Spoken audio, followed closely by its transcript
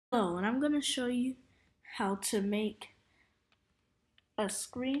Hello, and I'm going to show you how to make a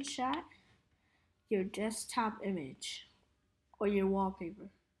screenshot your desktop image or your wallpaper.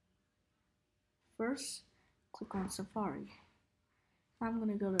 First, click on Safari. I'm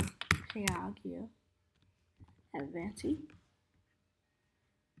going to go to Pagaya Advanti,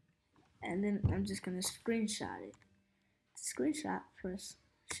 and then I'm just going to screenshot it. To screenshot, press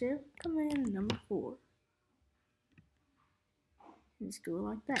Shift Command number 4. Just do it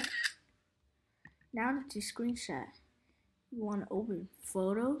like that. Now that you screenshot, you want to open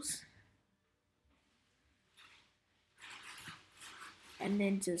Photos, and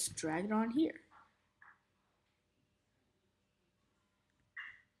then just drag it on here.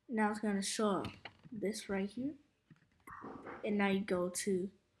 Now it's going to show up this right here. And now you go to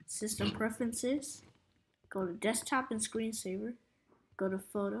System Preferences, go to Desktop and Screensaver, go to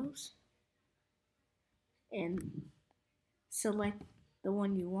Photos, and select the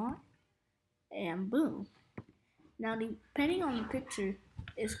one you want, and boom. Now depending on the picture,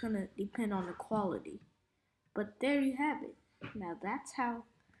 it's going to depend on the quality. But there you have it. Now that's how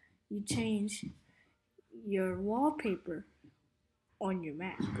you change your wallpaper on your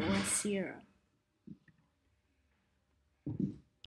Mac OS Sierra.